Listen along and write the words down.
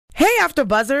After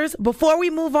Buzzers, before we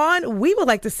move on, we would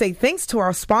like to say thanks to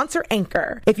our sponsor,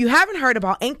 Anchor. If you haven't heard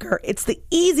about Anchor, it's the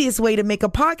easiest way to make a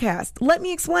podcast. Let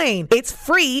me explain. It's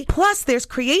free, plus there's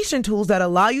creation tools that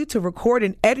allow you to record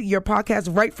and edit your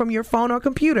podcast right from your phone or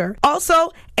computer. Also,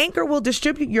 Anchor will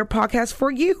distribute your podcast for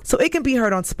you, so it can be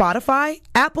heard on Spotify,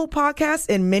 Apple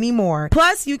Podcasts, and many more.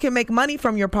 Plus, you can make money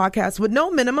from your podcast with no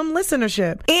minimum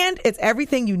listenership. And it's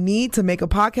everything you need to make a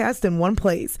podcast in one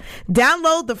place.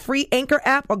 Download the free Anchor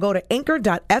app or go to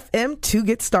anchor.fm to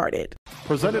get started.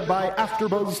 Presented by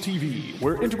AfterBuzz TV,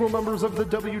 where integral members of the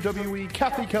WWE,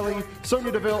 Kathy Kelly,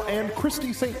 Sonya Deville, and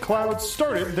Christy St. Cloud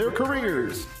started their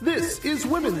careers. This is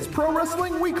Women's Pro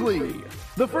Wrestling Weekly,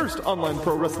 the first online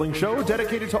pro wrestling show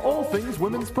dedicated to all things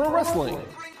women's pro wrestling,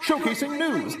 showcasing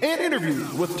news and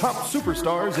interviews with top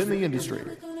superstars in the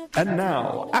industry. And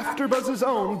now, AfterBuzz's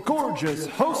own gorgeous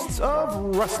hosts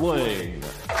of wrestling.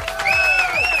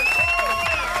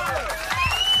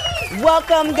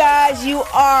 Welcome, guys. You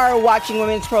are watching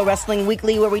Women's Pro Wrestling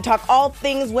Weekly, where we talk all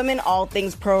things women, all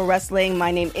things pro wrestling.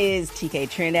 My name is TK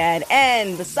Trinidad,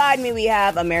 and beside me we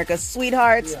have America's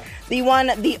sweethearts, the one,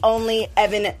 the only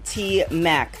Evan T.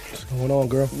 Mack. What's going on,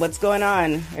 girl? What's going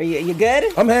on? Are you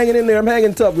good? I'm hanging in there. I'm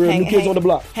hanging tough, girl. New kids on the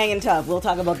block. Hanging tough. We'll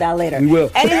talk about that later. We will.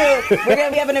 Anywho, we're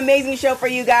going to have an amazing show for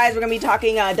you guys. We're going to be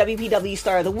talking WPW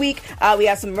Star of the Week. We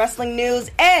have some wrestling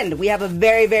news, and we have a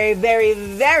very, very, very,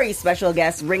 very special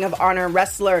guest, Ring of Honor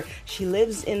wrestler. She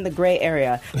lives in the Gray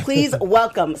area. Please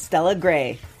welcome Stella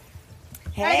Gray.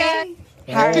 Hey.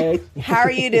 How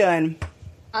are you doing?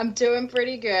 I'm doing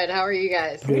pretty good. How are you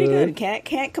guys? Pretty good.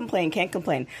 Can't complain.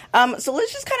 So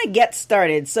let's just kind of get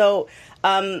started. So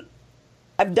I've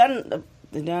done,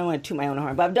 I don't want to toot my own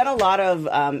horn, but I've done a lot of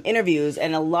interviews,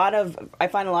 and I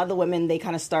find a lot of the women, they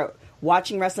kind of start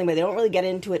watching wrestling, but they don't really get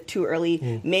into it too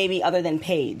early, maybe other than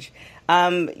Paige.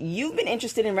 You've been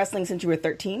interested in wrestling since you were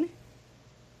 13?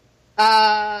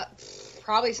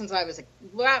 Probably since I was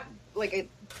like a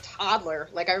toddler.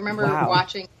 Like, I remember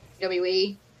watching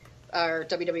WWE or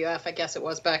WWF, I guess it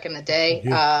was back in the day.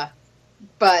 Yeah.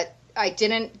 But I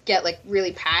didn't get like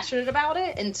really passionate about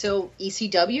it until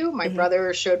ECW. My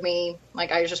brother showed me,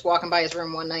 like, I was just walking by his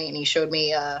room one night and he showed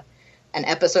me an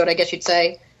episode, I guess you'd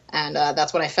say. And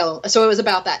that's when so it was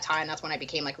about that time. That's when I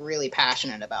became like really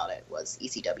passionate about it, was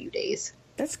ECW days.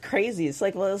 That's crazy. It's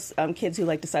like those kids who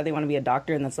like decide they want to be a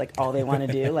doctor and that's like all they want to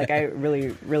do. Like, I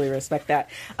really, really respect that.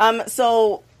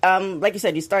 So like you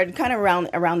said, you started kind of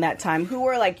around that time. Who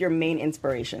were like your main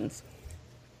inspirations?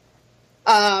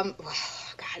 God,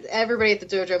 everybody at the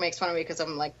dojo makes fun of me because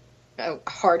I'm like a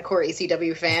hardcore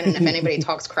ECW fan, and if anybody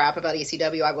talks crap about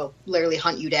ECW, I will literally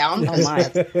hunt you down. Oh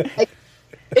my.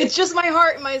 It's just my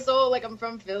heart and my soul. Like, I'm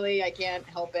from Philly, I can't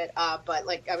help it. But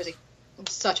like, I was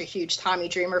such a huge Tommy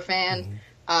Dreamer fan.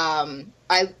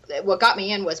 What got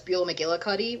me in was Beulah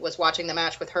McGillicuddy, was watching the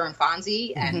match with her and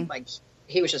Fonzie, and like,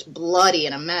 he was just bloody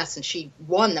and a mess, and she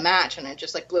won the match, and it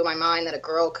just like blew my mind that a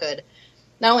girl could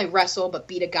not only wrestle but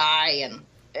beat a guy, and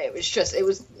it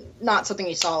was not something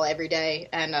you saw every day.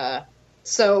 And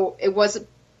so it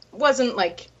wasn't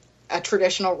like a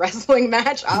traditional wrestling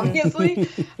match, obviously,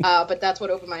 but that's what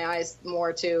opened my eyes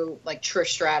more to like Trish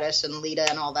Stratus and Lita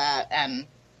and all that, and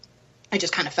I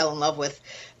just kind of fell in love with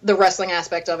the wrestling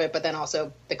aspect of it, but then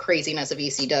also the craziness of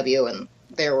ECW, and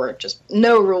there were just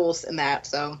no rules in that.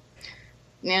 So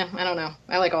yeah, I don't know.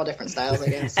 I like all different styles, I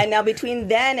guess. And now between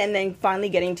then and then finally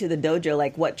getting to the dojo,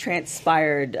 like, what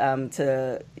transpired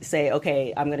to say,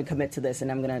 okay, I'm going to commit to this and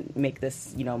I'm going to make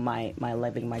this, my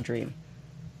living, my dream?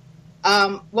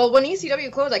 Well, when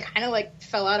ECW closed, I kind of like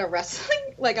fell out of wrestling.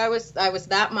 Like, I was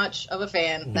that much of a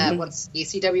fan that once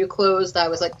ECW closed, I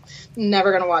was like, never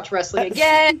going to watch wrestling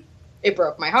again. It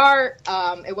broke my heart.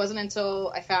 It wasn't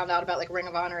until I found out about like Ring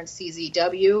of Honor and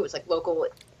CZW. It was like local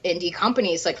indie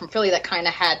companies like from Philly that kind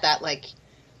of had that, like,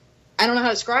 I don't know how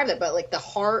to describe it, but like the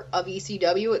heart of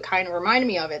ECW, it kind of reminded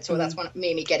me of it. So that's what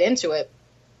made me get into it.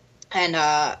 And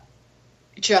I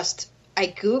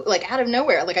like out of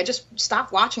nowhere, like I just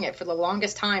stopped watching it for the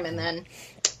longest time. And then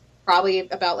probably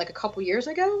about like a couple years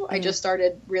ago, I just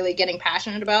started really getting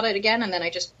passionate about it again. And then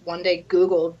I just one day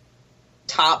Googled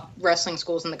top wrestling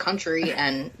schools in the country,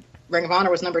 and Ring of Honor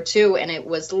was number 2. And it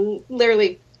was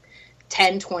literally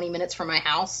 10-20 minutes from my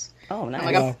house. Oh, nice.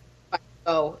 I'm like,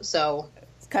 so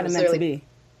it's kind of meant to be.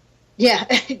 Yeah,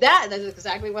 that's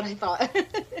exactly what I thought.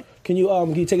 Can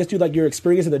you take us through like your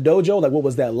experience in the dojo? Like, what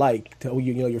was that like? Tell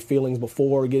you your feelings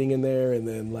before getting in there, and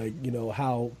then like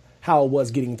how it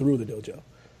was getting through the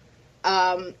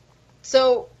dojo.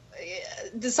 So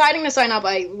deciding to sign up,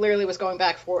 I literally was going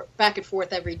back and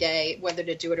forth every day whether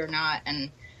to do it or not,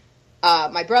 and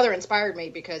my brother inspired me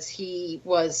because he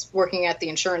was working at the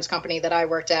insurance company that I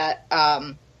worked at,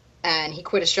 and he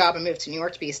quit his job and moved to New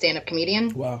York to be a stand-up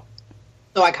comedian. Wow.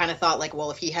 So I kind of thought, like,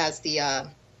 well, if he has the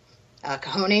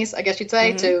cojones, I guess you'd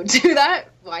say, to do that,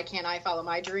 why can't I follow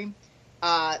my dream?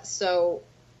 So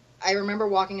I remember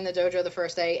walking in the dojo the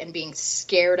first day and being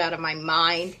scared out of my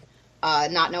mind,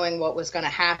 not knowing what was going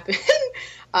to happen.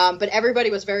 But everybody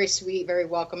was very sweet, very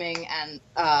welcoming, and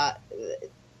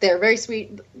they're very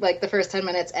sweet, like the first 10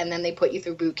 minutes, and then they put you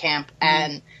through boot camp,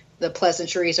 and the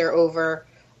pleasantries are over.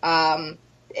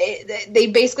 They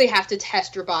basically have to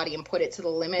test your body and put it to the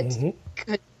limit.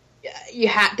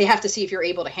 They have to see if you're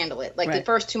able to handle it. Like the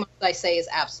first 2 months, I say, is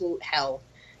absolute hell.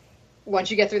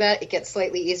 Once you get through that, it gets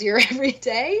slightly easier every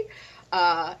day.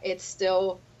 It's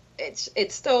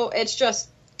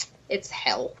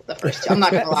hell. The first, I'm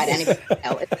not going to lie to anybody.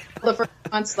 Hell. The first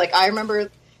months, like I remember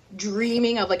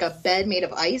dreaming of like a bed made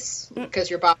of ice because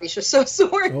your body's just so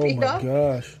sore and beat up. Oh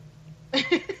my gosh.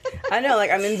 I know,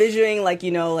 like I'm envisioning like,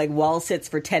 you know, like wall sits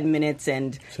for 10 minutes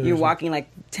and you're walking like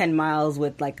 10 miles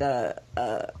with like a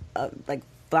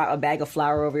bag of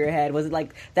flour over your head. Was it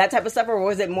like that type of stuff, or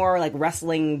was it more like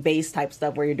wrestling base type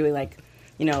stuff where you're doing like,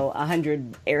 you know,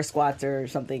 100 air squats or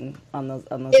something on those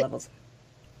levels?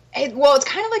 Well, it's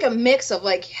kind of like a mix of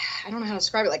like, I don't know how to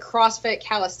describe it, like CrossFit,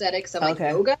 calisthenics, and like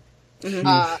yoga.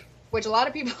 Which a lot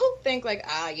of people think like,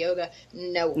 yoga.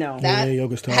 No.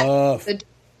 Yoga's tough.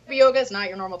 The yoga is not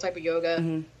your normal type of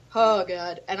yoga. Oh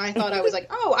god. And I thought I was like,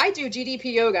 oh, I do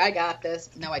GDP yoga, I got this.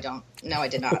 No, I don't. No, I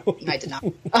did not. I did not.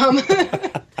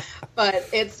 But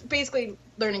it's basically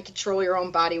learning to control your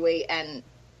own body weight, and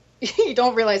you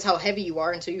don't realize how heavy you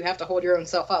are until you have to hold your own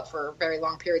self up for very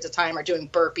long periods of time, or doing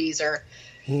burpees or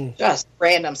just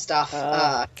random stuff.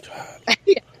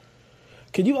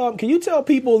 Can you tell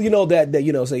people, you know, that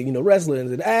you know, say, you know, wrestling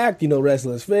is an act, you know,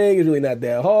 wrestling's fake, it's really not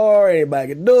that hard,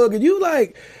 anybody can do it. Can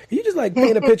you just like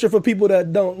paint a picture for people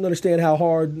that don't understand how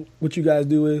hard what you guys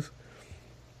do is?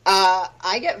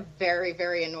 I get very,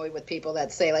 very annoyed with people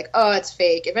that say like, oh, it's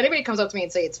fake. If anybody comes up to me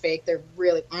and say it's fake, they're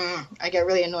really, I get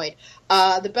really annoyed.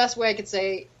 The best way I could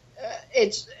say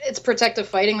it's protective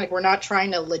fighting. Like, we're not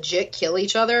trying to legit kill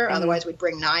each other. Otherwise we'd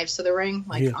bring knives to the ring.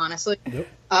 Like, honestly,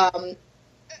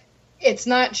 it's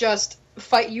not just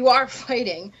fight. You are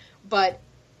fighting, but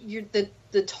the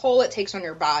toll it takes on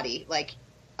your body, like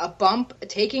a bump,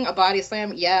 taking a body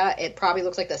slam. Yeah, it probably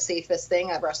looks like the safest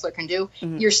thing a wrestler can do.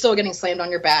 You're still getting slammed on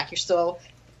your back. You're still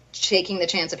taking the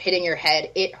chance of hitting your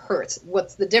head. It hurts.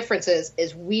 What's the difference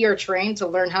is we are trained to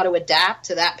learn how to adapt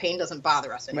to that. Pain doesn't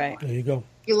bother us anymore. Right. There you go.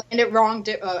 You land it wrong,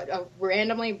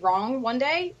 randomly wrong one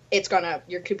day,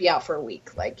 you could be out for a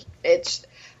week. Like, it's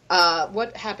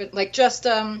what happened, like, just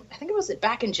I think it was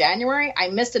back in January, I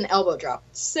missed an elbow drop.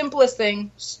 Simplest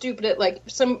thing, stupid, like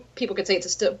some people could say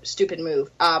it's a stupid move.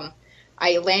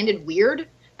 I landed weird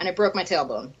and I broke my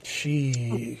tailbone.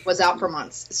 Jeez. Was out for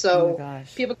months. So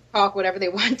people can talk whatever they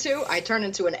want to. I turned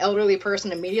into an elderly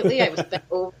person immediately. I was bent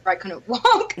over, I couldn't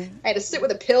walk. I had to sit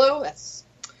with a pillow. That's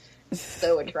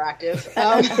so attractive.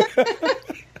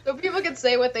 So people can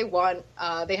say what they want.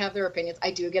 They have their opinions.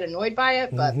 I do get annoyed by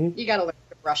it, but you got to learn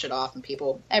to brush it off. And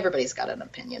everybody's got an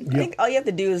opinion. I think all you have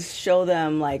to do is show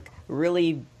them like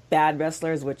really bad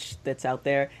wrestlers, which that's out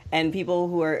there, and people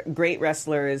who are great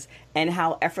wrestlers, and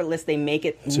how effortless they make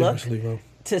it look.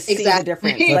 To see the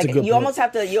difference. Like, you almost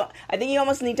have to, I think you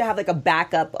almost need to have like a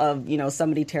backup of, you know,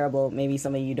 somebody terrible, maybe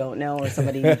somebody you don't know or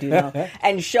somebody you do know,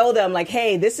 and show them like,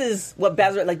 hey, this is what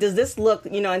bad, like, does this look,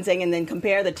 you know, and saying, and then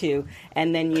compare the two,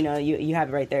 and then, you know, you have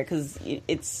it right there, because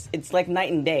it's like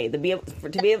night and day to be able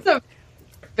a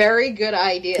very good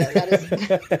idea. That is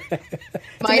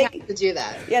might have to do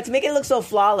that. Yeah, to make it look so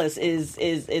flawless is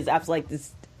absolutely like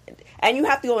this, and you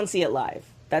have to go and see it live.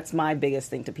 That's my biggest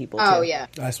thing to people, too. Oh, yeah.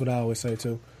 That's what I always say,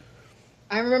 too.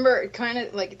 I remember kind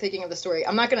of, like, thinking of the story.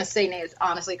 I'm not going to say names,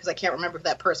 honestly, because I can't remember who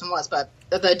that person was, but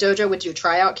the dojo would do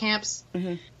tryout camps,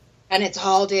 and it's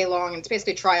all day long, and it's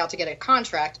basically tryout to get a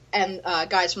contract, and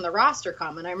guys from the roster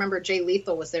come, and I remember Jay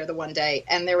Lethal was there the one day,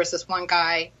 and there was this one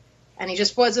guy, and he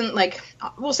just wasn't, like,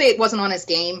 we'll say it wasn't on his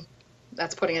game.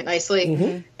 That's putting it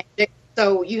nicely.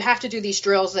 So you have to do these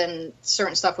drills and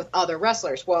certain stuff with other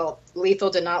wrestlers. Well, Lethal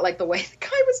did not like the way the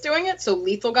guy was doing it, so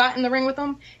Lethal got in the ring with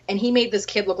him, and he made this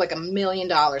kid look like $1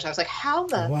 million. I was like, how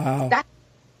the... Wow. That's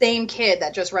the same kid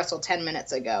that just wrestled 10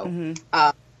 minutes ago.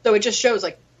 So it just shows,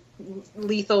 like,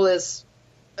 Lethal is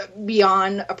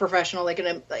beyond a professional. Like,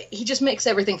 he just makes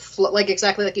everything, like,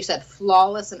 exactly like you said,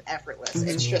 flawless and effortless.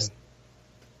 It's just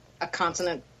a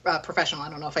consummate professional. I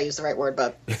don't know if I used the right word,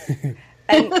 but...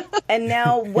 And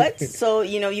now so,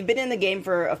 you know, you've been in the game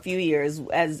for a few years.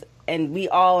 and we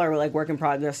all are like work in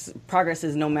progress. Progress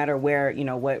is no matter where, you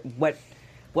know,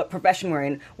 what profession we're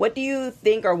in. What do you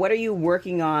think, or what are you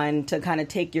working on to kind of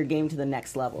take your game to the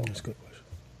next level? That's a good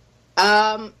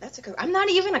question. That's a good. I'm not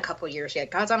even a couple years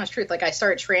yet. God's honest truth. Like I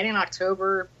started training in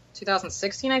October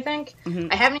 2016, I think.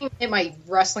 I haven't even hit my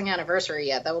wrestling anniversary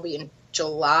yet. That will be in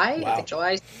July. Wow. I think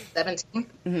July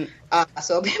 17th.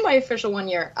 So it'll be my official 1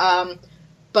 year.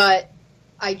 But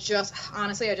I just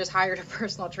hired a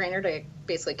personal trainer to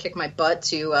basically kick my butt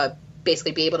to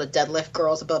basically be able to deadlift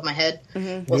girls above my head.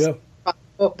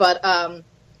 But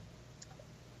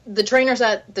the trainers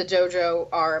at the dojo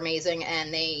are amazing,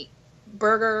 and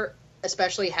Berger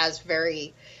especially has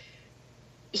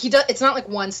it's not like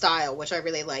one style, which I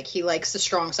really like. He likes the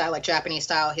strong style, like Japanese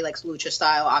style. He likes lucha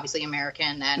style, obviously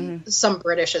American, and some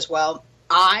British as well.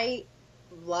 I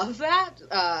love that.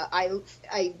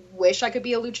 I wish I could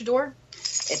be a luchador.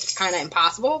 It's kind of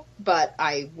impossible, but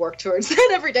I work towards that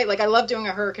every day. Like I love doing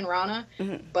a Hurricane Rana,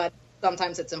 but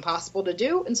sometimes it's impossible to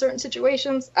do in certain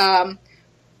situations. But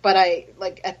I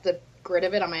like at the grit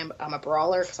of it. I'm a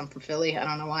brawler because I'm from Philly. I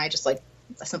don't know why. I just like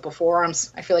simple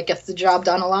forearms. I feel like gets the job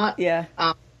done a lot. Yeah.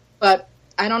 But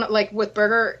I don't know. Like with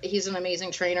Berger, he's an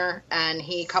amazing trainer, and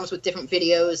he comes with different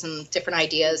videos and different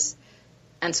ideas.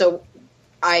 And so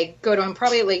I go to him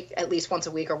probably like at least once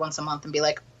a week or once a month and be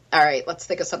like, all right, let's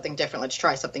think of something different. Let's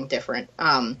try something different.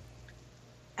 And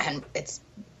it's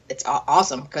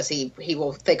awesome because he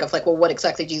will think of like, well, what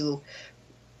exactly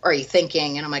are you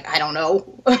thinking? And I'm like, I don't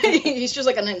know. He's just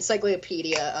like an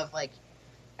encyclopedia of like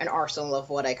an arsenal of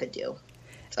what I could do.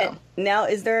 So now,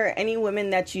 is there any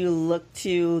women that you look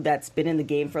to that's been in the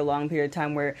game for a long period of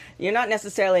time where you're not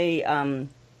necessarily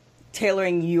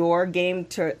tailoring your game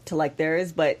to like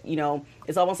theirs, but you know,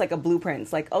 it's almost like a blueprint.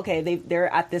 It's like, okay,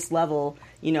 they're at this level,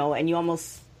 you know, and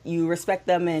you respect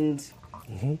them, and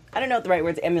I don't know what the right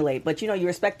word is, emulate, but you know, you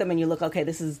respect them and you look, okay,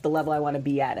 this is the level I want to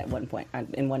be at one point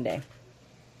in one day.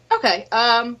 Okay.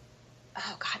 Oh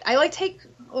God, I like take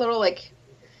a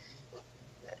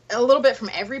little bit from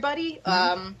everybody,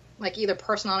 like either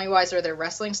personality wise or their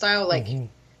wrestling style. Like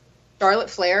Charlotte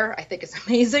Flair, I think is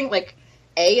amazing. Like,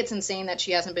 it's insane that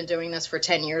she hasn't been doing this for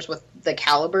 10 years with the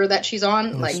caliber that she's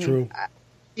on. That's true.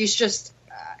 She's just,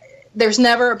 there's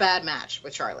never a bad match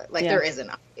with Charlotte. Like, there isn't.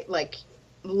 Like,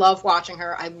 love watching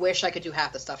her. I wish I could do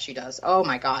half the stuff she does. Oh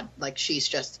my God. Like, she's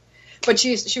just, but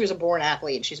she was a born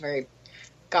athlete. She's very,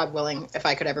 God willing, if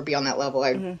I could ever be on that level,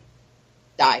 I'd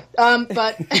die.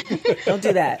 But don't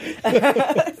do that.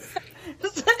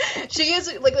 she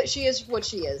is what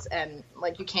she is, and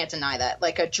like you can't deny that.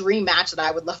 Like a dream match that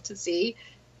I would love to see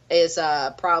is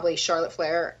probably Charlotte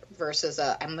Flair versus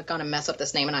I'm gonna mess up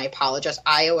this name and I apologize,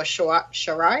 Io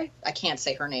Shirai. I can't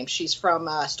say her name. She's from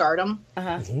Stardom.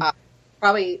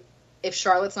 Probably if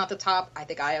Charlotte's not the top, I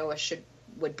think Io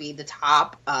would be the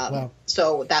top.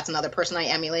 So that's another person I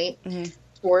emulate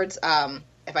towards.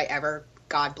 If I ever,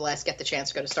 God bless, get the chance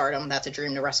to go to Stardom, that's a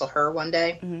dream to wrestle her one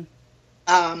day.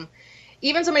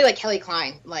 Even somebody like Kelly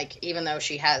Klein, like even though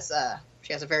she has a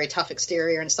very tough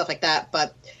exterior and stuff like that,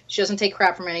 but she doesn't take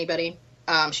crap from anybody.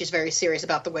 She's very serious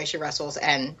about the way she wrestles,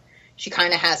 and she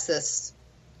kind of has this,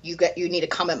 you need to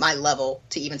come at my level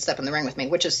to even step in the ring with me,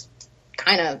 which is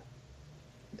kind of,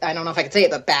 I don't know if I could say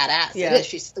it, but badass. Yeah. It is.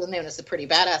 She's still known as a pretty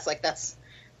badass. Like, that's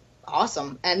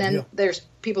awesome. And then there's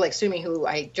people like Sumi, who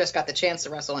I just got the chance to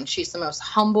wrestle, and she's the most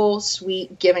humble,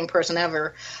 sweet, giving person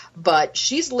ever. But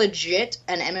she's legit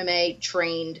an MMA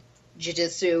trained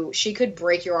jiu-jitsu. She could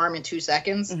break your arm in 2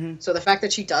 seconds. So the fact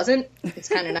that she doesn't, it's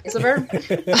kind of nice of her.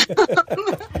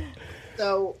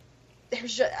 So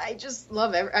I just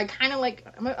love I kind of like,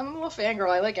 I'm a little fangirl.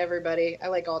 I like everybody. I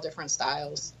like all different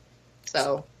styles.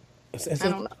 So I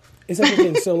don't know. It's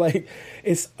everything. So, like,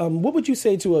 it's what would you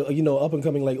say to a up and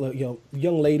coming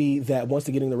young lady that wants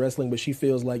to get into wrestling, but she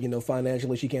feels like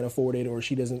financially she can't afford it, or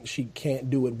she can't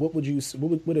do it?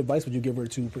 What advice would you give her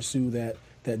to pursue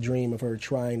that dream of her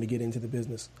trying to get into the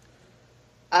business?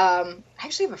 I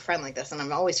actually have a friend like this, and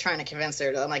I'm always trying to convince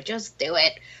her to. I'm like, just do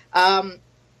it.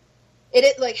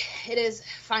 It is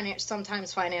finance.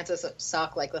 Sometimes finances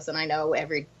suck. Like, listen, I know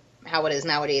how it is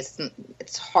nowadays.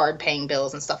 It's hard paying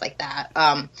bills and stuff like that.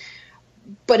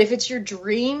 But if it's your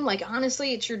dream, like,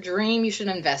 honestly, it's your dream, you should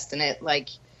invest in it. Like,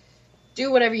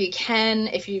 do whatever you can.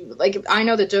 If you, like, I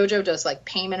know the dojo does, like,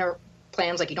 payment or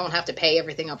plans. Like, you don't have to pay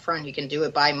everything up front. You can do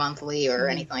it bi-monthly or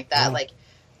anything like that. Like,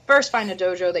 first find a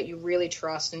dojo that you really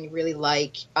trust and you really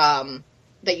like, that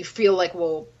you feel like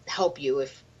will help you.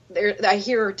 I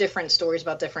hear different stories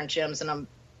about different gyms, and I'm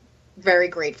very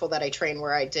grateful that I trained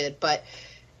where I did. But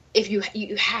if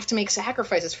you have to make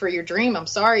sacrifices for your dream, I'm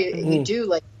sorry, you do.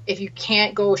 Like, if you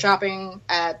can't go shopping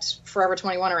at Forever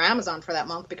 21 or Amazon for that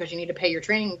month because you need to pay your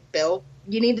training bill,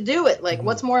 you need to do it. Like,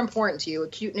 what's more important to you, a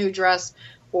cute new dress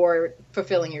or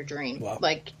fulfilling your dream? Wow.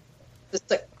 Like,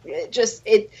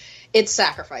 it's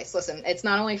sacrifice. Listen, it's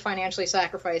not only financially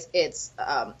sacrifice, it's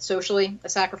socially a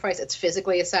sacrifice, it's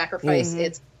physically a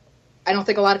sacrifice. I don't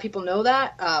think a lot of people know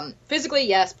that. Physically,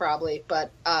 yes, probably,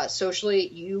 but socially,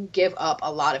 you give up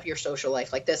a lot of your social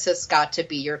life. Like, this has got to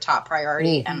be your top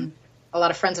priority, and a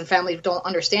lot of friends and family don't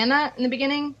understand that in the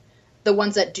beginning. The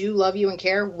ones that do love you and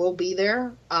care will be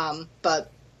there, but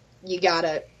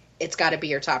it's gotta be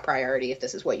your top priority if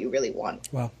this is what you really want.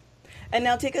 Wow. And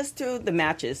now take us through the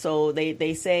matches. So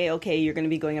they say, okay, you're going to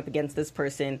be going up against this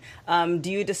person.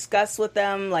 Do you discuss with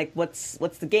them, like, what's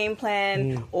the game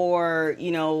plan? Or, do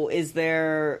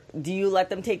you let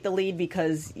them take the lead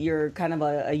because you're kind of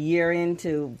a year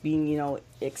into being,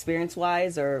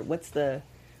 experience-wise? Or what's the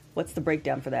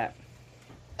breakdown for that?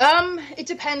 It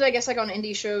depends, I guess, like on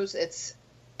indie shows, it's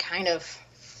kind of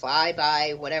fly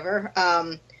by whatever.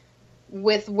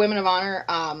 With Women of Honor,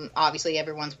 obviously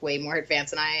everyone's way more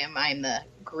advanced than I am. I'm the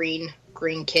green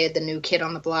kid, the new kid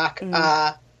on the block.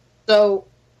 So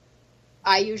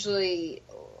I usually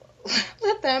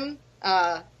let them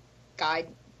guide.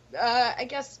 I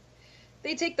guess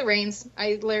they take the reins.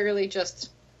 I literally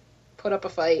just put up a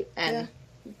fight, and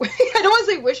I don't want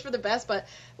to say wish for the best, but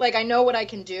like I know what I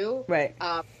can do. Right.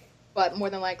 But more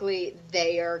than likely,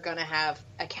 they are gonna have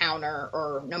a counter,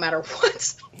 or no matter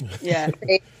what. Yeah.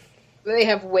 They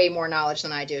have way more knowledge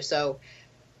than I do, so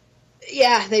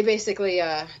yeah, they basically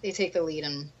they take the lead.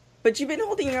 But you've been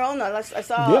holding your own. I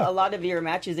saw a lot of your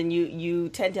matches, and you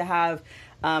tend to have.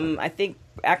 I think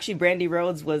actually Brandy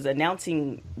Rhodes was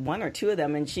announcing one or two of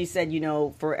them, and she said,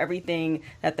 for everything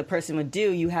that the person would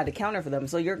do, you had to counter for them.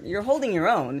 So you're holding your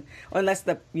own, unless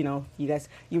you're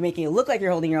making it look like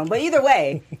you're holding your own. But either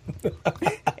way,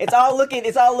 it's all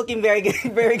looking very good,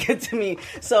 very good to me.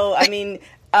 So I mean.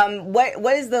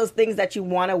 What is those things that you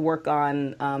want to work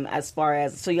on as far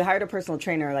as, so you hired a personal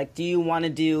trainer, like, do you want to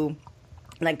do,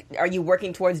 like, are you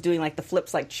working towards doing, like, the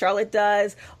flips like Charlotte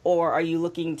does, or are you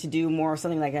looking to do more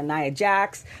something like a Nia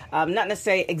Jax? Not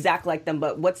necessarily exact like them,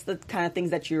 but what's the kind of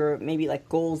things that you're, maybe, like,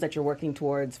 goals that you're working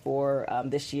towards for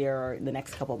this year or the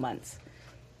next couple months?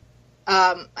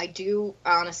 I do,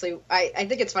 honestly, I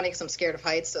think it's funny because I'm scared of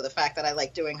heights, so the fact that I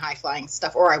like doing high-flying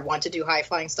stuff, or I want to do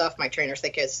high-flying stuff, my trainers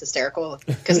think it's hysterical,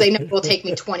 because they know it will take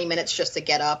me 20 minutes just to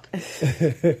get up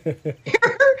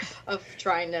of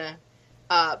trying to,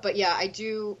 but yeah, I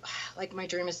do, like, my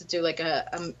dream is to do, like,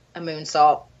 a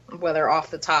moonsault, whether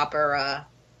off the top or,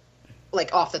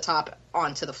 like, off the top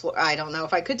onto the floor. I don't know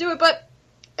if I could do it, but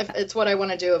if it's what I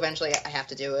want to do, eventually I have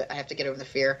to do it. I have to get over the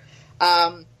fear.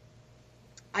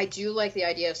 I do like the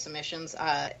idea of submissions.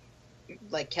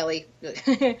 Like Kelly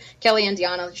and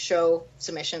Diana show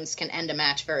submissions can end a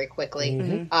match very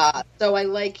quickly. So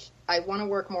I want to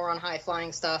work more on high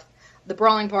flying stuff. The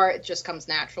brawling part just comes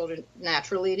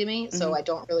naturally to me. So I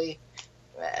don't really,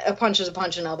 a punch is a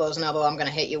punch, an elbow is an elbow. I'm going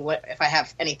to hit you if I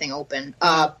have anything open.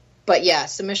 But yeah,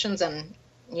 submissions, and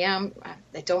yeah,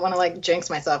 I don't want to like jinx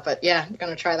myself, but yeah, I'm going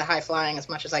to try the high flying as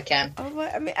much as I can.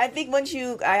 I mean, I think once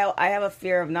I have a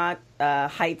fear of not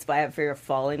heights, but I have a fear of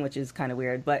falling, which is kind of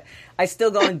weird, but I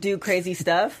still go and do crazy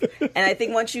stuff. And I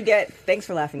think once you get, thanks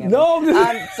for laughing at me. No.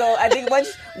 So I think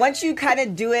once you kind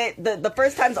of do it, the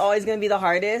first time's always going to be the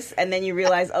hardest. And then you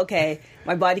realize, okay,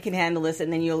 my body can handle this.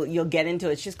 And then you'll get into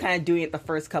it. It's just kind of doing it the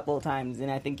first couple of times.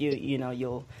 And I think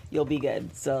you'll be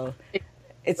good. So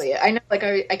I know, like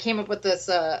I came up with this.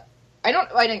 I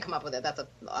didn't come up with it. That's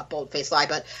a bold-faced lie.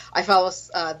 But I follow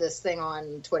this thing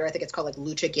on Twitter. I think it's called like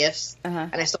Lucha Gifts, and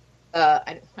I saw.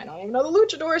 I don't even know the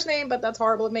luchador's name, but that's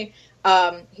horrible of me.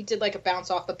 He did like a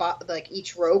bounce off like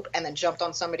each rope, and then jumped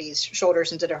on somebody's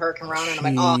shoulders and did a Hurricane Rana. And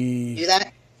I'm like, oh, do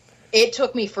that. It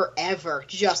took me forever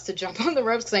just to jump on the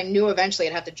ropes because I knew eventually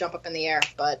I'd have to jump up in the air.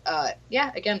 But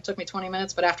yeah, again, it took me 20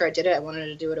 minutes. But after I did it, I wanted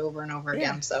to do it over and over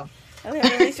again. So. I mean,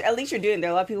 at least you're doing it. There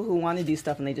are a lot of people who want to do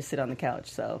stuff and they just sit on the couch.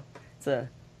 So it's a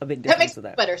big difference that makes with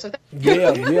that. Better. So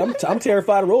yeah. I'm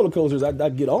terrified of roller coasters. I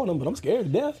get on them, but I'm scared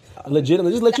to death.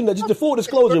 Legitimately, just let you know. Just a full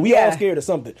disclosure, we all scared of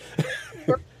something.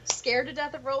 We're scared to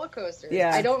death of roller coasters.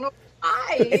 Yeah. I don't know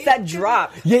why. It's that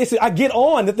drop. Yeah, I get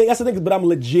on. That's the thing, but I'm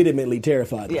legitimately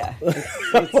terrified. Yeah.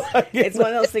 It's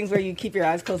one of those things where you keep your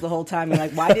eyes closed the whole time. You're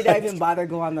like, why did I even bother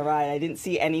go on the ride? I didn't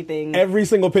see anything. Every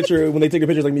single picture, when they take a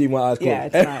picture, it's like me with my eyes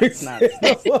closed. Yeah, it's not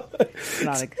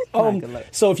a good look.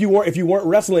 So if you weren't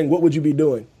wrestling, what would you be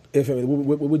doing?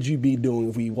 What would you be doing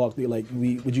if we walked through? Like,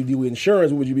 would you do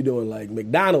insurance? What would you be doing? Like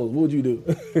McDonald's? What would you do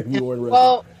if you weren't wrestling?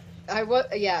 Well, I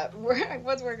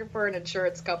was working for an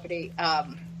insurance company.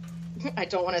 I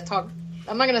don't want to talk.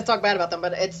 I'm not going to talk bad about them,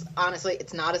 but it's honestly,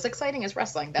 it's not as exciting as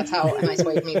wrestling. That's how a nice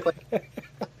way of me put it.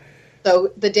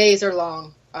 So the days are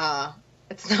long.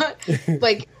 It's not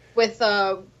like with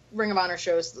Ring of Honor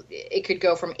shows, it could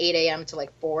go from 8 a.m. to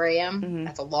like 4 a.m. Mm-hmm.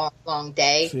 That's a long, long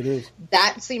day. Yes, it is.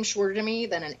 That seems shorter to me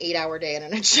than an 8-hour day at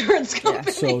an insurance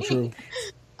company. So true.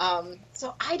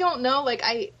 So I don't know. Like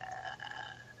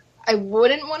I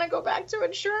wouldn't want to go back to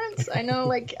insurance. I know,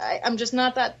 like, I'm just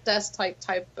not that desk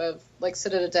type of, like,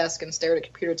 sit at a desk and stare at a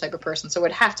computer type of person. So it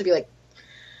would have to be, like,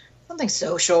 something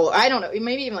social. I don't know.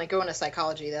 Maybe even, like, go into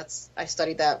psychology. I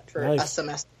studied that for a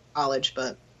semester in college,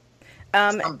 but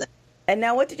something. And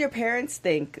now, what did your parents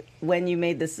think when you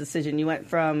made this decision? You went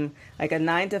from like a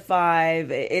 9 to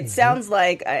 5. It sounds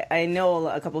like I know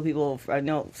a couple of people. I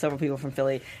know several people from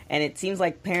Philly, and it seems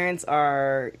like parents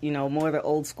are, more the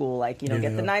old school. Like, get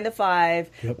the 9 to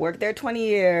 5, work there 20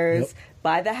 years,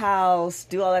 buy the house,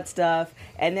 do all that stuff,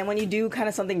 and then when you do kind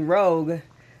of something rogue,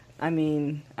 I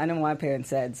mean, I know what my parents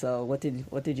said. So, what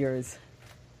did yours?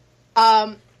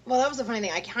 Well, that was the funny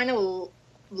thing. I kind of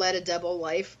led a double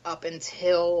life up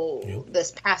until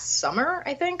this past summer,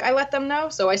 I think. I let them know.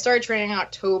 So I started training in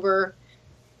October.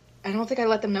 I don't think I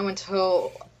let them know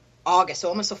until August, so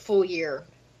almost a full year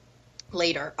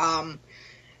later.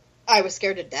 I was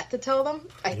scared to death to tell them.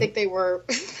 I think they were...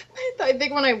 I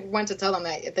think when I went to tell them,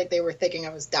 I think they were thinking I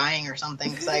was dying or something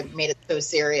because I made it so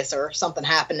serious or something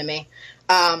happened to me.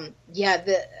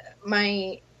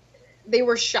 They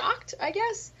were shocked, I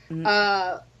guess.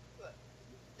 Mm-hmm.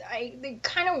 They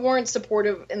kind of weren't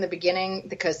supportive in the beginning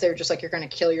because they're just like, you're going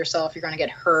to kill yourself, you're going to get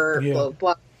hurt, blah,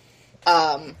 blah.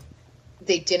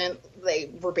 They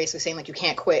were basically saying, like, you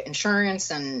can't quit insurance,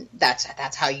 and that's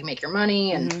how you make your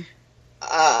money. And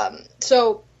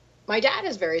so my dad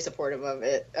is very supportive of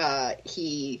it.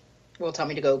 He will tell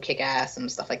me to go kick ass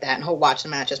and stuff like that, and he'll watch the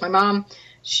matches. My mom,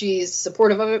 she's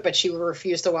supportive of it, but she will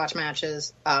refuse to watch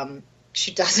matches.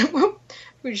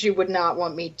 She would not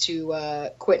want me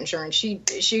to quit insurance. She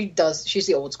does. She's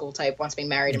the old school type. Wants me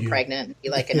married and pregnant, and be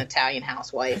like an Italian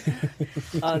housewife.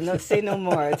 No, say no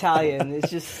more. Italian.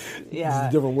 It's just It's a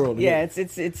different world. Yeah,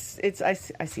 it's. I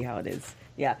see how it is.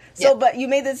 Yeah. So, but you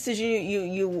made the decision.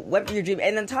 You went for your dream,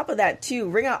 and on top of that, too,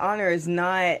 Ring of Honor is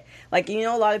not like a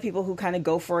lot of people who kind of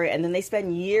go for it, and then they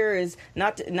spend years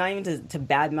not even to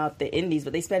badmouth the Indies,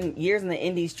 but they spend years in the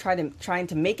Indies trying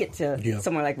to make it to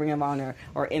somewhere like Ring of Honor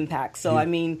or Impact. So I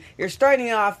mean, you're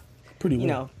starting off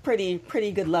pretty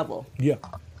good level. Yeah.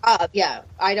 I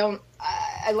don't.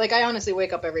 I honestly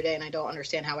wake up every day and I don't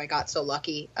understand how I got so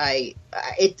lucky.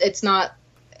 It's not.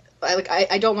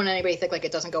 I don't want anybody to think like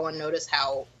it doesn't go unnoticed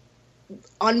how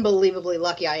unbelievably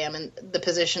lucky I am in the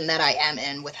position that I am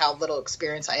in with how little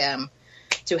experience I am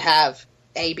to have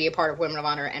be a part of Women of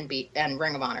Honor and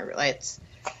Ring of Honor.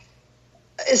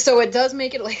 So it does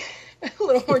make it like a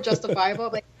little more justifiable.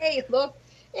 Like, hey, look,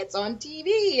 it's on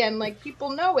TV and like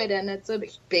people know it, and it's a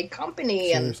big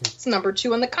company and it's number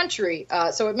 2 in the country.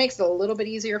 So it makes it a little bit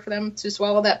easier for them to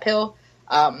swallow that pill.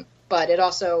 But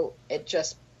it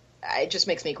just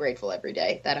makes me grateful every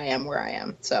day that I am where I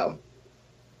am. So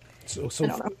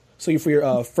for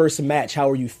your first match, how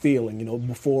were you feeling?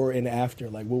 Before and after,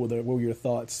 like what were your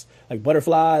thoughts? Like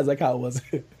butterflies, like how was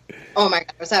it? Oh my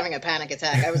God, I was having a panic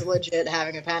attack. I was legit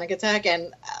having a panic attack,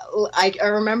 and I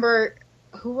remember,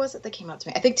 who was it that came up to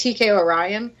me? I think TK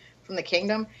Orion from the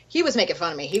Kingdom. He was making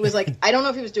fun of me. He was like, I don't know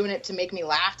if he was doing it to make me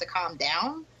laugh to calm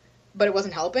down, but it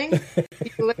wasn't helping.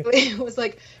 He literally was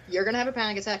like, you're going to have a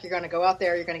panic attack. You're going to go out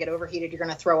there. You're going to get overheated. You're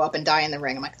going to throw up and die in the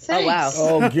ring. I'm like, thanks.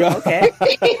 Oh, wow. Oh, God. Okay.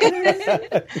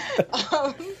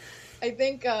 I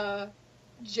think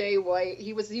Jay White,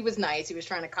 he was nice. He was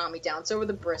trying to calm me down. So were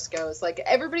the Briscoes. Like,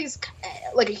 everybody's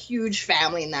like a huge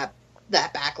family in that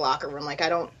back locker room. Like,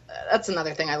 that's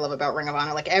another thing I love about Ring of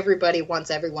Honor. Like, everybody wants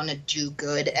everyone to do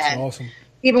good. And awesome.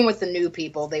 Even with the new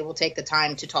people, they will take the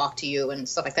time to talk to you and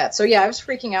stuff like that. So, yeah, I was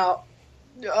freaking out.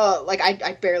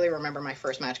 I barely remember my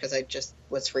first match because I just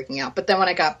was freaking out. But then when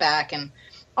I got back and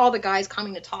all the guys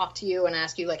coming to talk to you and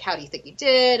ask you, like, how do you think you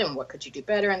did and what could you do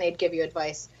better? And they'd give you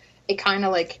advice. It kind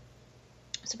of, like,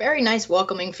 it's a very nice,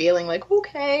 welcoming feeling. Like,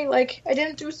 okay, like, I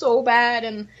didn't do so bad.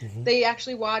 And they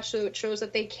actually watch, so it shows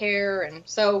that they care. And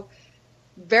so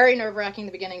very nerve-wracking in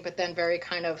the beginning, but then very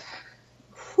kind of,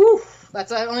 whew. That's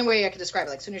the only way I could describe it.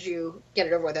 Like, as soon as you get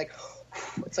it over with, like,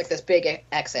 it's like this big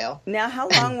exhale. Now, how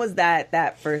long was that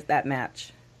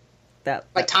match?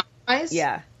 Like time-wise?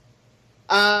 Yeah.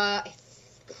 I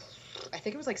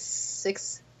think it was like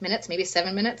 6 minutes, maybe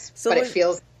 7 minutes. So but it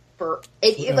feels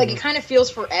it kind of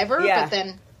feels forever. Yeah. But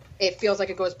then it feels like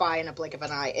it goes by in a blink of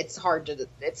an eye. It's hard to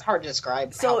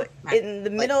describe. So in the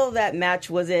middle of that match,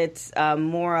 was it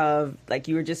more of like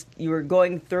you were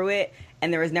going through it,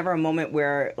 and there was never a moment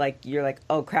where like you're like,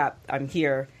 oh crap, I'm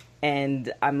here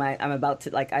and I'm about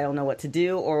to, like, I don't know what to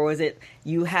do? Or was it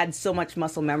you had so much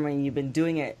muscle memory and you've been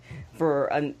doing it for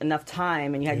enough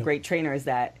time and you had great trainers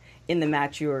that in the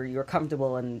match you were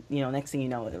comfortable and, you know, next thing you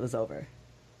know, it was over?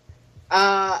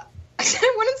 I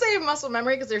wouldn't say muscle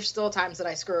memory because there's still times that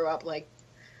I screw up. Like,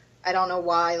 I don't know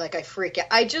why. Like, I freak out.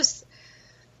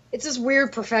 it's this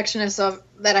weird perfectionist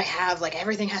that I have. Like,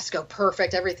 everything has to go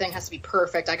perfect. Everything has to be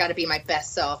perfect. I got to be my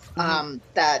best self. I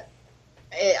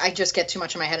just get too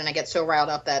much in my head and I get so riled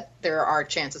up that there are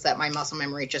chances that my muscle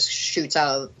memory just shoots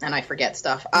out and I forget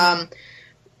stuff. I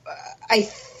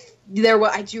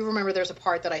do remember there's a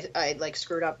part that I like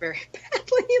screwed up very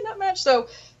badly in that match. So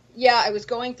yeah, I was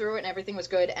going through it and everything was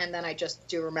good. And then I just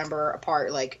do remember a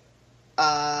part like,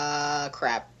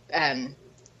 crap. And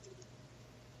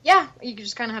yeah, you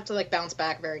just kind of have to like bounce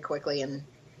back very quickly and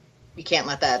you can't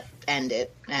let that end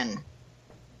it. And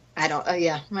I don't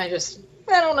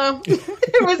know.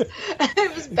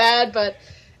 It was bad, but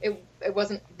it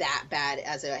wasn't that bad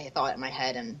as I thought in my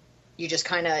head. And you just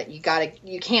kind of, you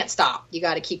can't stop. You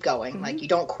got to keep going. Mm-hmm. Like, you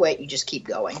don't quit. You just keep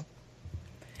going.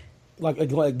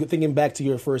 Like thinking back to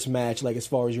your first match, like as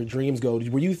far as your dreams go,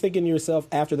 were you thinking to yourself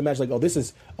after the match, like, this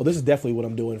is definitely what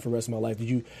I'm doing for the rest of my life? Did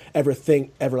you ever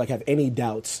have any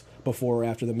doubts before or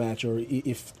after the match, or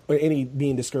any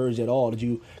being discouraged at all?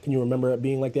 Can you remember it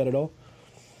being like that at all?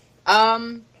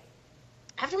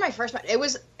 After my first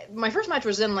match,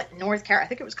 was in like North Carolina. I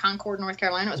think it was Concord, North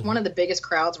Carolina. It was one of the biggest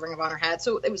crowds Ring of Honor had,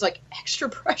 so it was like extra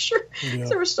pressure. Yeah.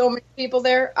 There were so many people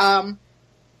there.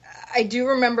 I do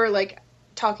remember like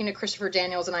talking to Christopher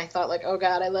Daniels, and I thought like, oh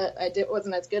god,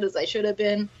 wasn't as good as I should have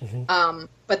been. Mm-hmm.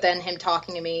 But then him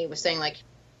talking to me was saying like,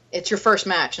 it's your first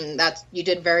match, and you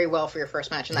did very well for your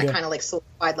first match, and that kind of like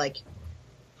solidified like,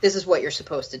 this is what you're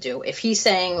supposed to do. If he's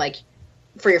saying like,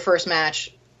 for your first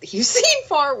match, you've seen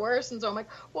far worse, and so I'm like,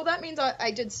 well, that means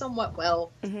I did somewhat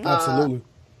well. Mm-hmm. Absolutely.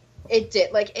 It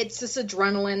did. Like, it's this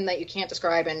adrenaline that you can't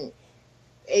describe, and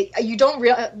you don't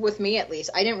with me at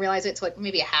least, I didn't realize it till like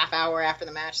maybe a half hour after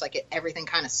the match. Like, everything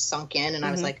kind of sunk in, and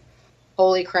I was like,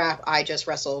 holy crap, I just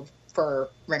wrestled for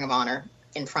Ring of Honor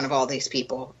in front of all these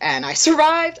people, and I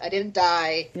survived. I didn't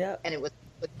die, and it was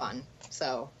fun.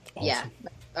 So, awesome. Yeah,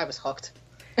 I was hooked.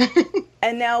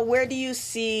 And now, where do you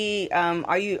see?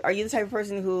 Are you the type of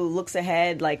person who looks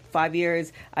ahead, like 5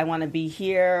 years? I want to be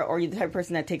here, or are you the type of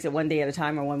person that takes it one day at a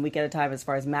time or 1 week at a time as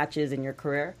far as matches in your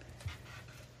career?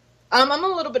 I'm a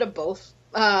little bit of both.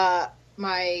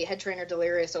 My head trainer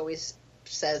Delirious always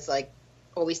says like,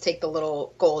 always take the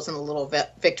little goals and the little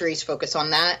victories, focus on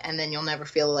that, and then you'll never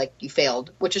feel like you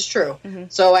failed, which is true. Mm-hmm.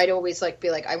 So I'd always like be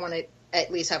like, I want to at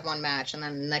least have one match, and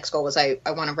then the next goal was I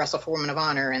want to wrestle for Women of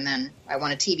Honor, and then I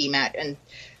want a TV match, and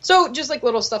so just like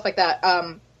little stuff like that.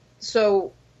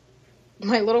 So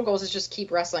my little goals is just keep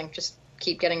wrestling, just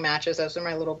keep getting matches. Those are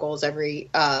my little goals every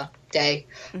day.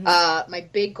 Mm-hmm. My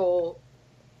big goal,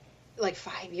 like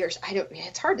 5 years.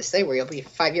 It's hard to say where you'll be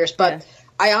 5 years, but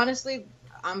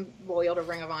I'm loyal to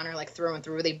Ring of Honor like through and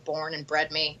through. They born and bred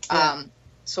me,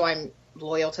 so I'm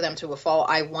loyal to them to a fault.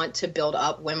 I want to build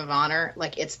up Women of Honor.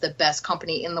 Like, it's the best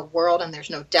company in the world, and there's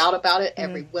no doubt about it.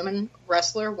 Every women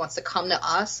wrestler wants to come to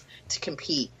us to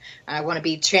compete. And I want to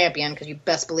be champion, because you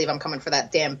best believe I'm coming for that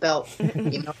damn belt.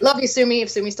 Love you, Sumi. If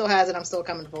Sumi still has it, I'm still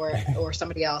coming for it, or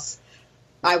somebody else.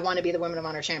 I want to be the Women of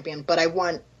Honor champion, but I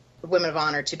want Women of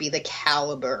Honor to be the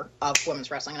caliber of women's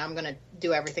wrestling, and I'm going to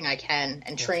do everything I can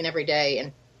and train every day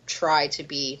and try to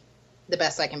be the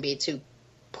best I can be to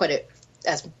put it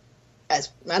as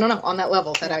I don't know, on that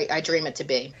level that I dream it to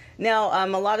be. Now,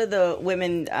 a lot of the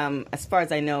women, as far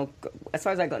as I know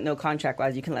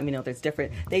contract-wise, you can let me know if it's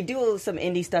different. They do some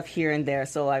indie stuff here and there.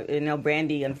 So I know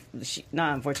Brandy,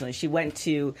 unfortunately, she went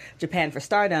to Japan for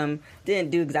Stardom,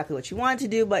 didn't do exactly what she wanted to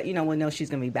do, but, we'll know she's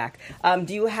going to be back.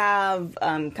 Do you have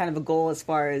kind of a goal as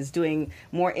far as doing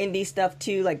more indie stuff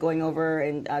too, like going over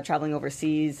and traveling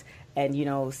overseas and,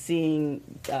 seeing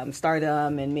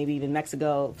Stardom and maybe even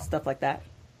Mexico, stuff like that?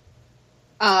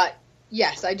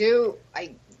 Yes, I do.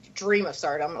 I dream of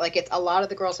Stardom. Like, it's a lot of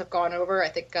the girls have gone over. I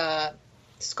think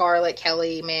Scarlett,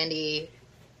 Kelly, Mandy,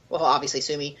 well, obviously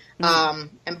Sumi,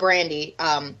 and Brandy.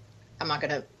 I'm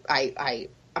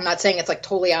not saying it's like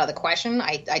totally out of the question.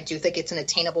 I do think it's an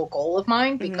attainable goal of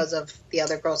mine because of the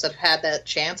other girls that have had that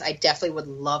chance. I definitely would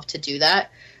love to do that.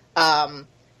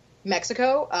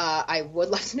 Mexico, I would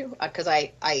love to do, because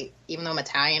I even though I'm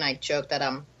Italian, I joke that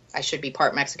I should be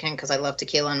part Mexican because I love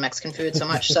tequila and Mexican food so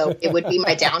much. So it would be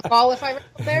my downfall if I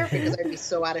wrestled there because I'd be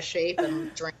so out of shape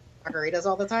and drink margaritas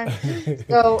all the time.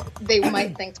 So they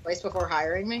might think twice before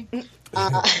hiring me.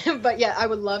 But yeah, I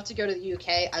would love to go to the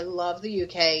UK. I love the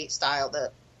UK style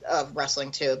of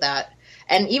wrestling too.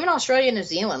 And even Australia and New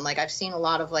Zealand, like I've seen a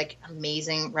lot of like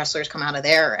amazing wrestlers come out of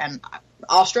there, and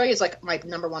Australia is like my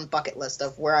 #1 bucket list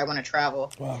of where I want to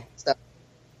travel. Wow. So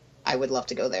I would love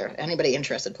to go there. Anybody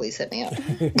interested, please hit me up.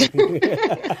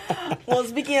 Well,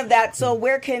 speaking of that, so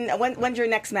when's your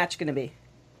next match going to be?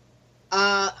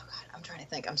 God, I'm trying to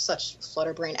think. I'm such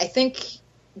flutterbrain. I think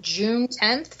June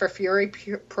 10th for Fury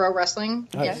Pro Wrestling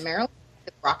in Maryland,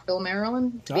 Rockville,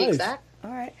 Maryland, to be exact.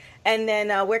 All right. And then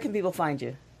where can people find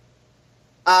you?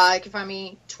 You can find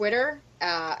me Twitter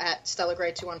at Stella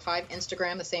Gray 215,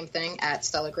 Instagram the same thing at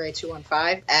Stella Gray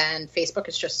 215, and Facebook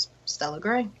is just Stella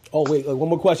Gray. Oh wait, one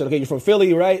more question. Okay, you're from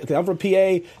Philly, right? Okay, I'm from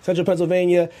PA, Central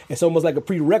Pennsylvania. It's almost like a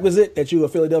prerequisite that you're a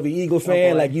Philadelphia Eagle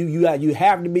fan. Like you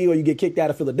have to be, or you get kicked out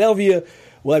of Philadelphia.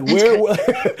 Like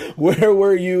where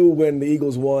were you when the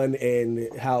Eagles won,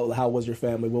 and how was your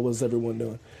family? What was everyone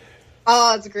doing?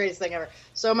 Oh, it's the greatest thing ever.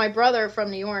 So my brother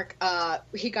from New York,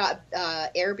 he got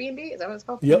Airbnb. Is that what it's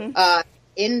called? Yep.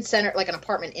 In center, like an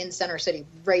apartment in Center City,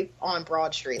 right on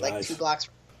Broad Street, like 2 blocks.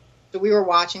 So we were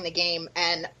watching the game,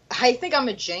 and I think I'm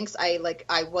a jinx. I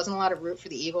wasn't allowed to root for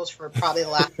the Eagles for probably the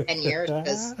last 10 years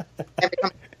because every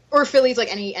time, or Phillies, like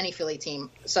any Philly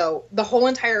team. So the whole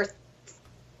entire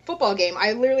football game,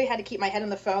 I literally had to keep my head on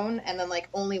the phone and then like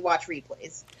only watch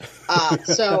replays.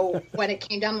 So when it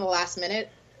came down to the last minute,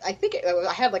 I think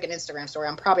I had like an Instagram story.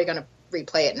 I'm probably going to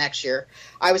replay it next year.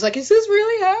 I was like, is this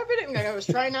really happening? Like, I was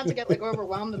trying not to get like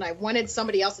overwhelmed, and I wanted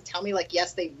somebody else to tell me like,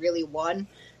 yes, they really won.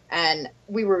 And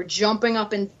we were jumping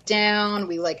up and down.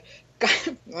 We like got,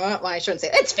 well, I shouldn't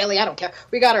say it's Philly. I don't care.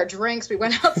 We got our drinks. We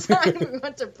went outside. We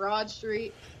went to Broad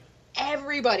Street.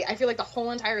 Everybody, I feel like the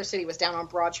whole entire city was down on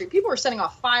Broad Street. People were setting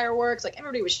off fireworks. Like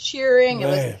everybody was cheering. It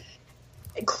was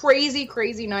a crazy,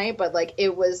 crazy night, but like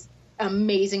it was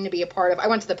amazing to be a part of. I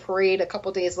went to the parade a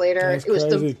couple days later. That's it was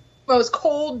crazy. the most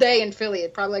cold day in Philly.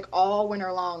 It probably like all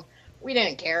winter long. We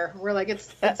didn't care. We're like,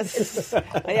 it's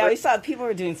yeah, we saw people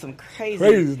were doing some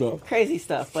crazy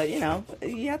stuff, but you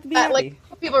have to be happy.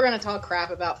 Like people are going to talk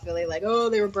crap about Philly, like, oh,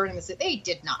 they were burning the city. They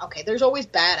did not. Okay, there's always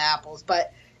bad apples,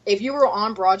 but if you were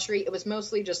on Broad Street, it was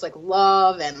mostly just like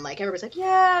love, and like everybody's like,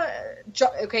 yeah,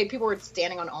 okay. People were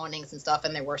standing on awnings and stuff,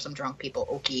 and there were some drunk people.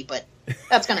 Okay, but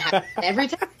that's going to happen every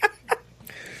time.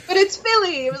 But it's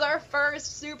Philly. It was our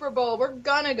first Super Bowl. We're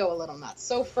going to go a little nuts.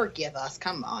 So forgive us.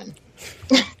 Come on.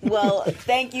 Well,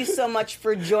 thank you so much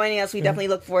for joining us. We definitely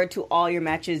look forward to all your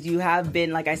matches. You have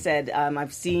been, like I said,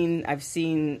 I've seen,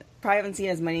 probably haven't seen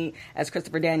as many as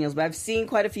Christopher Daniels, but I've seen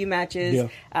quite a few matches.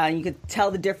 Yeah. You could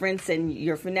tell the difference, and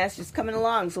your finesse just coming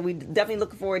along. So we definitely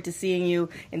look forward to seeing you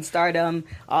in Stardom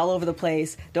all over the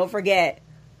place. Don't forget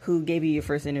who gave you your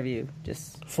first interview.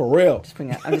 Just for real. Just bring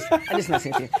that. I'm just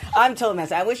messing with you. I'm totally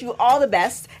messing. I wish you all the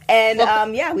best, and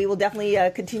yeah, we will definitely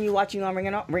continue watching you on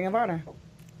Ring of Honor.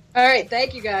 All right,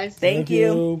 thank you guys. Thank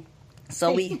you.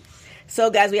 So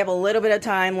guys, we have a little bit of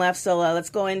time left, so let's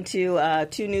go into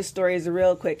 2 news stories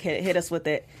real quick. Hit us with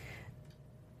it.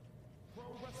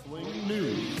 Wrestling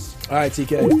news. All right,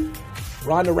 TK.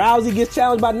 Ronda Rousey gets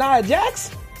challenged by Nia Jax.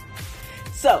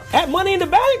 So at Money in the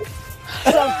Bank.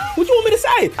 So, what you want me to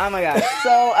say? Oh my gosh!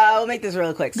 So we'll make this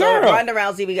real quick. So Girl. Ronda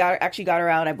Rousey, we actually got her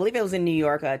out. I believe it was in New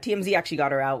York. TMZ actually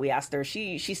got her out. We asked her.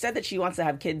 She said that she wants to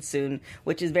have kids soon,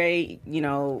 which is very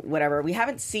whatever. We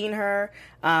haven't seen her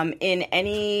in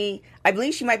any. I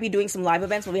believe she might be doing some live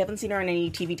events, but we haven't seen her in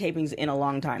any TV tapings in a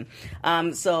long time.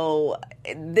 So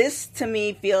this to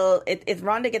me if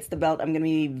Ronda gets the belt, I'm going to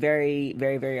be very,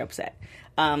 very, very upset.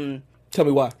 Tell me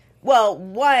why. Well,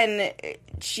 one,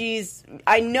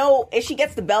 I know if she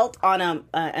gets the belt on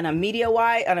a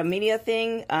media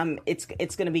thing,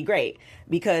 it's going to be great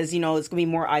because it's going to be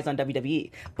more eyes on WWE.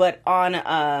 But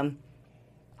on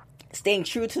staying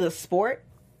true to the sport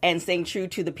and staying true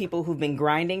to the people who've been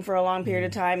grinding for a long period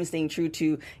of time, and staying true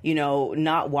to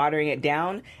not watering it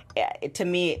down, to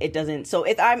me it doesn't. So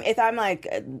if I'm like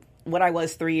what I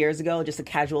was 3 years ago, just a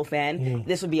casual fan,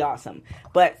 this would be awesome.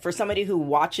 But for somebody who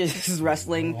watches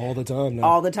wrestling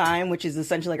all the time, which is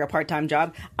essentially like a part-time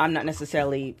job, I'm not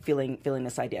necessarily feeling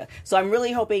this idea. So I'm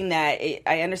really hoping that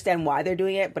I understand why they're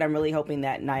doing it, but I'm really hoping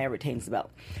that Nia retains the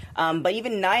belt. But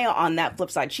even Nia on that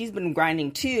flip side, she's been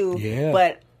grinding too. Yeah.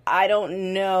 But I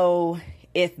don't know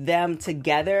if them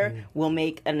together will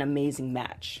make an amazing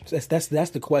match. That's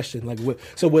the question. Like,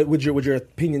 would your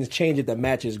opinions change if the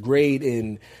match is great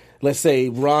and let's say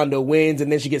Ronda wins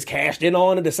and then she gets cashed in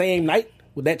on it the same night?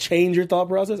 Would that change your thought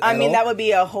process? I mean, that would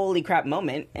be a holy crap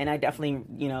moment, and I definitely,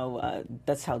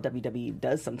 that's how WWE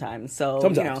does sometimes. So,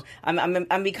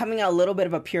 I'm becoming a little bit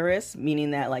of a purist,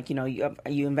 meaning that, like, you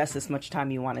invest this much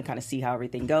time, you want to kind of see how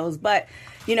everything goes. But,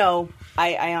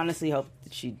 I honestly hope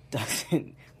that she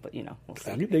doesn't. But, we'll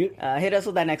see. You dig it. Hit us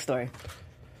with that next story.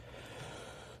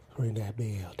 Ring that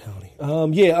bell, Tony.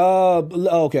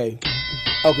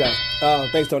 Okay.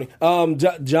 Thanks, Tony.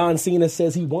 John Cena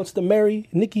says he wants to marry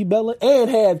Nikki Bella and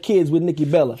have kids with Nikki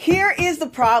Bella. Here is the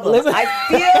problem. I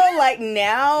feel like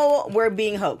now we're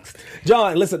being hoaxed.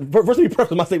 John, listen, first let me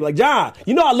preface my statement. Like, John,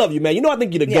 I love you, man. I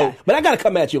think you're the GOAT, but I got to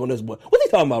come at you on this one. What's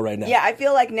he talking about right now? Yeah, I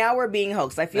feel like now we're being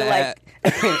hoaxed. I feel like...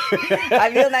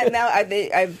 I feel that now...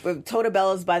 I've Toda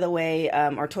Bellas, by the way,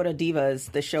 or Toda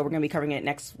Divas, the show, we're going to be covering it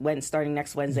starting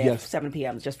next Wednesday at 7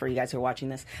 p.m., just for you guys who are watching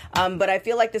this. But I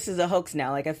feel like this is a hoax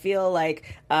now. Like, I feel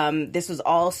like this was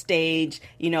all staged.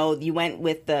 You went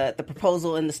with the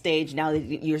proposal in the stage. Now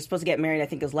you're supposed to get married. I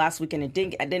think it was last weekend. It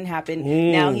didn't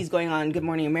happen. Now he's going on Good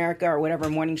Morning America or whatever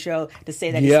morning show to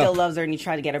say that he still loves her and he's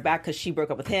trying to get her back because she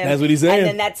broke up with him. That's what he's saying. And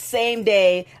then that same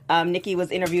day, Nikki was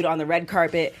interviewed on the red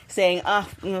carpet saying,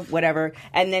 whatever.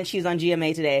 And then she was on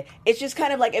GMA today. It's just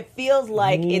kind of like, it feels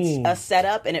like it's a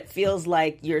setup, and it feels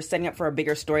like you're setting up for a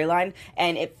bigger storyline,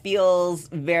 and it feels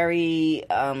very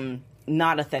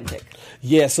not authentic.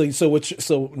 Yeah, so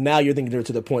now you're thinking they're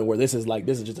to the point where this is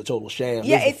just a total sham.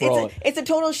 Yeah, it's a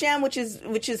total sham, which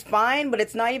is fine, but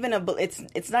it's not even a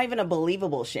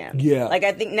believable sham. Yeah, like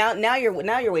I think now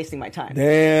you're wasting my time.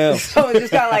 Damn. So it's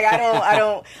just kind of like I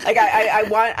don't like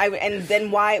and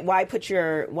then why put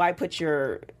your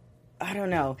I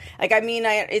don't know. Like, I mean,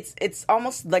 it's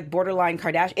almost like borderline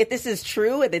Kardashian. If this is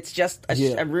true, if it's just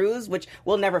a ruse, which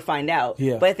we'll never find out.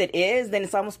 Yeah. But if it is, then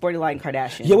it's almost borderline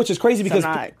Kardashian. Yeah, which is crazy because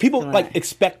people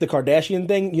expect the Kardashian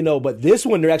thing, but this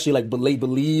one they're actually like they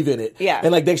believe in it. Yeah.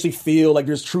 And like they actually feel like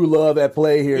there's true love at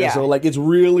play here. Yeah. So like it's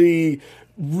really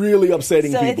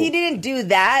upsetting people. So if he didn't do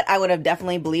that, I would have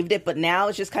definitely believed it. But now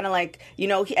it's just kind of like,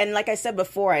 and like I said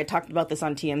before, I talked about this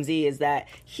on TMZ, is that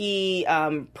he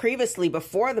previously,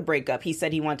 before the breakup, he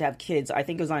said he wanted to have kids. I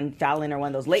think it was on Fallon or one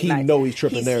of those late nights. He's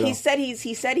tripping there, though. He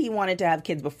said he wanted to have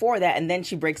kids before that, and then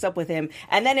she breaks up with him.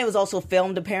 And then it was also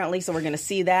filmed, apparently, so we're going to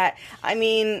see that. I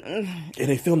mean... And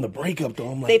they filmed the breakup, though.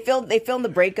 I'm like... They filmed the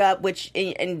breakup, which...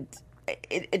 and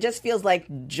it just feels like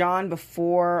John,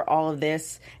 before all of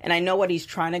this, and I know what he's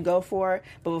trying to go for,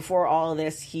 but before all of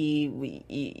this,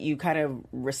 you kind of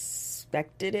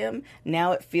respected him.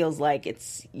 Now it feels like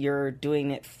you're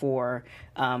doing it for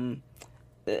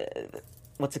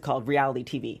what's it called, reality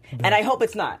TV, and I hope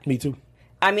it's not. Me too.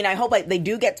 I mean, I hope they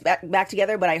do get back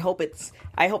together, but I hope it's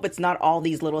not all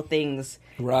these little things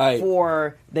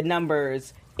for the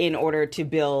numbers, in order to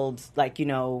build, like,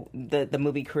 the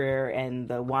movie career and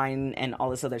the wine and all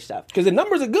this other stuff. Because the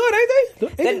numbers are good,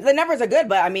 ain't they? The numbers are good,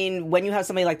 but I mean, when you have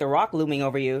somebody like The Rock looming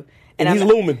over you, and he's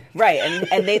looming, right?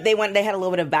 And they had a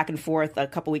little bit of back and forth a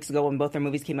couple weeks ago when both their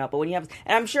movies came out. But when you have,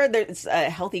 and I'm sure there's a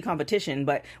healthy competition,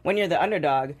 but when you're the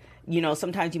underdog,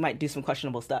 sometimes you might do some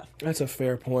questionable stuff. That's a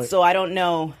fair point. So I don't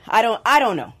know. I don't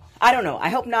know. I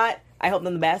hope not. I hope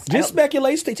them the best. Just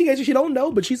speculation. She don't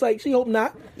know, but she's like, she hope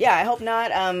not. Yeah, I hope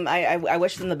not. I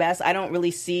wish them the best. I don't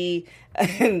really see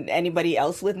anybody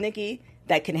else with Nikki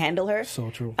that can handle her.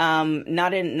 So true.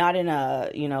 Not in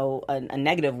a a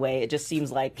negative way. It just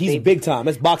seems like he's big time.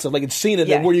 It's boxer. Like it's Cena.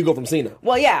 Yeah. Then where do you go from Cena?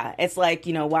 Well, yeah. It's like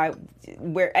why.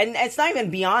 And it's not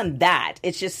even beyond that.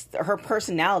 It's just her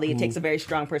personality. It takes a very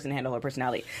strong person to handle her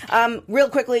personality. Real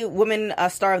quickly, Women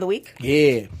Star of the Week.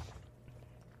 Yeah.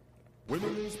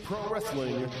 Women's Pro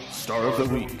Wrestling Star of the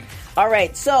Week. All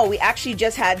right, so we actually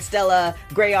just had Stella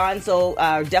Gray on, so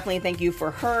definitely thank you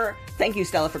for her. Thank you,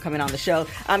 Stella, for coming on the show.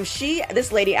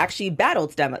 This lady actually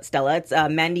battled Stella. It's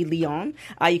Mandy Leon.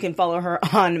 You can follow her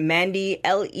on Mandy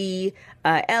Leonxo,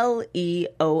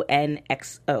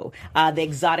 the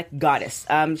Exotic Goddess.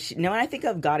 When I think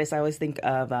of goddess, I always think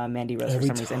of Mandy Rose for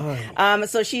some reason.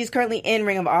 So she's currently in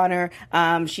Ring of Honor.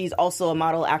 She's also a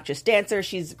model, actress, dancer.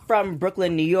 She's from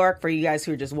Brooklyn, New York. For you guys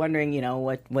who are just wondering,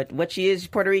 what she is: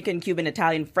 Puerto Rican, Cuban,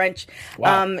 Italian, French.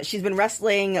 Wow. She's been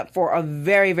wrestling for a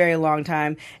very, very long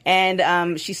time,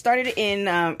 and she started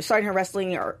her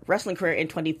wrestling career in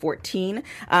 2014.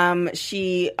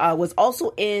 She was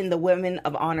also in the Women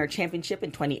of Honor Championship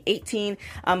in 2018,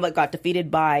 but got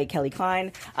defeated by Kelly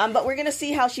Klein. But we're gonna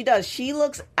see how she does. She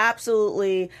looks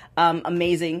absolutely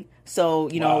amazing. So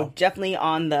definitely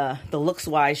on the looks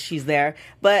wise, she's there.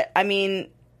 But I mean,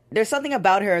 there's something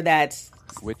about her that's.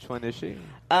 Which one is she?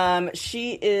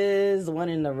 She is the one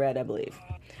in the red, I believe.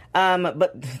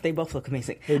 But they both look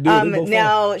amazing. They do. They both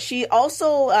now she's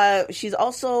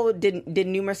also did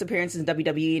numerous appearances in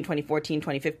WWE in 2014,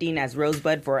 2015 as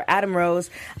Rosebud for Adam Rose.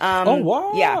 Oh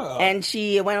wow! Yeah, and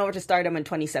she went over to Stardom in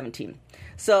 2017.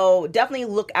 So definitely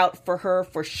look out for her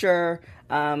for sure.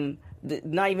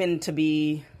 Not even to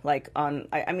be like on.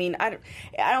 I mean, I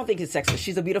don't think it's sexist.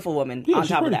 She's a beautiful woman. Yeah, on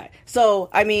top pretty. of that, so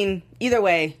I mean, either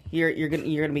way, you're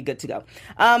gonna be good to go.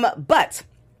 But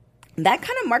that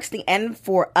kind of marks the end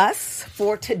for us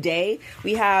for today.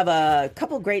 We have a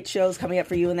couple great shows coming up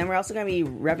for you, and then we're also going to be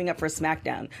revving up for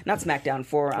SummerSlam.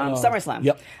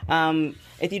 Yep.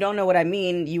 If you don't know what I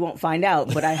mean, you won't find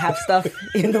out, but I have stuff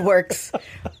in the works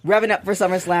revving up for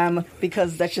SummerSlam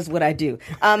because that's just what I do.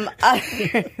 Why are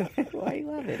you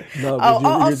laughing? No,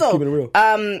 also, keeping it real.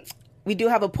 we do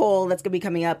have a poll that's going to be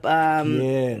coming up.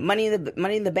 Money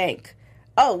in the Bank.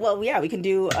 Oh, well, yeah, we can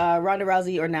do Ronda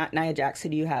Rousey or Nia Jax. Who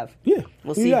do you have? Yeah.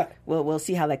 We'll see. Yeah. We'll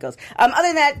see how that goes. Other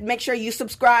than that, make sure you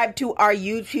subscribe to our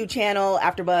YouTube channel,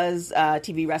 AfterBuzz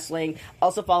TV Wrestling.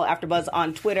 Also follow AfterBuzz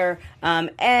on Twitter and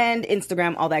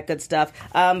Instagram, all that good stuff.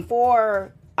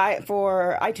 For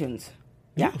iTunes.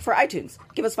 Yeah, for iTunes.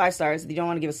 Give us 5 stars. If you don't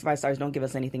want to give us 5 stars, don't give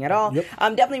us anything at all. Yep.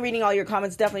 Definitely reading all your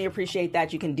comments. Definitely appreciate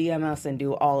that. You can DM us and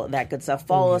do all of that good stuff.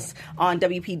 Follow us on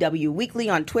WPW Weekly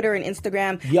on Twitter and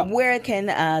Instagram. Yep. Where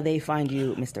can they find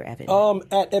you, Mr. Evan?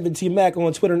 At Evan T. Mac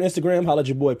on Twitter and Instagram. Holla at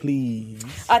your boy, please.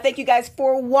 Thank you guys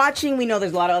for watching. We know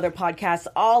there's a lot of other podcasts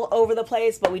all over the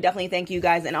place, but we definitely thank you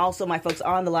guys. And also my folks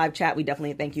on the live chat, we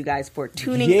definitely thank you guys for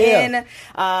tuning in.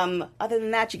 Other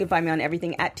than that, you can find me on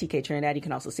everything at TK Trinidad. You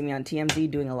can also see me on TMZ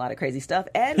doing a lot of crazy stuff.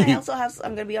 And I also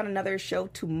I'm going to be on another show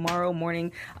tomorrow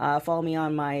morning. Follow me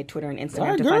on my Twitter and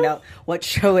Instagram to find out what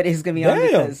show it is going to be on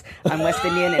because I'm West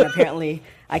Indian and apparently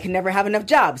I can never have enough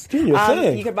jobs. You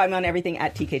can find me on everything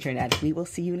at TK Trinidad. We will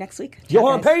see you next week.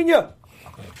 Johan Pena.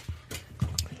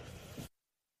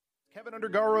 Kevin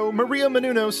Undergaro, Maria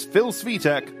Menounos, Phil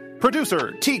Svitek,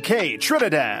 producer TK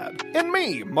Trinidad, and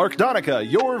me, Mark Donica,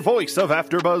 your voice of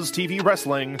AfterBuzz TV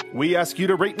Wrestling. We ask you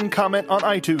to rate and comment on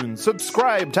iTunes,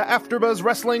 subscribe to AfterBuzz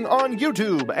Wrestling on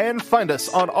YouTube, and find us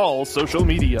on all social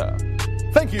media.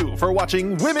 Thank you for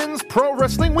watching Women's Pro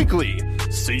Wrestling Weekly.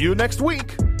 See you next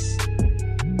week.